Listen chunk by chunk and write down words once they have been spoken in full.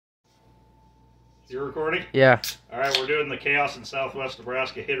You're recording? Yeah. Alright, we're doing the Chaos in Southwest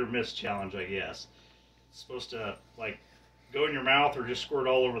Nebraska hit or miss challenge, I guess. It's supposed to, like, go in your mouth or just squirt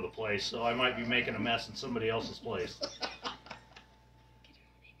all over the place, so I might be making a mess in somebody else's place.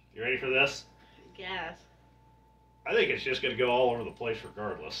 You ready for this? Yes. I think it's just going to go all over the place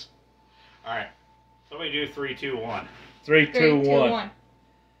regardless. Alright, somebody do 3, 2, 1. 3, 2, 1.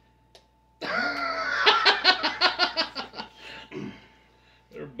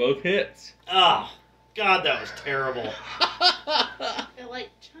 They're both hits. Oh, God, that was terrible. It like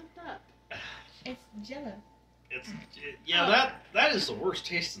chunked up. It's Jello. That is the worst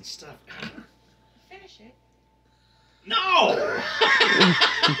tasting stuff ever. Finish it. No!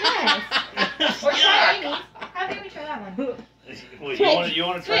 Yes. Or try Amy's. Have Amy try that one. Well, you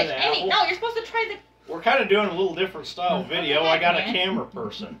want to try Switch. the Amy, apple? no, you're supposed to try the... We're kind of doing a little different style video. I got a camera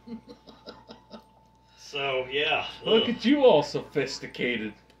person. So, yeah. Look at you all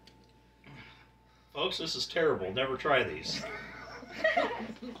sophisticated. Folks, this is terrible. Never try these.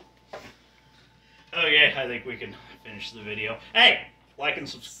 Okay, I think we can finish the video. Hey, like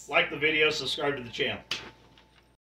the video, subscribe to the channel.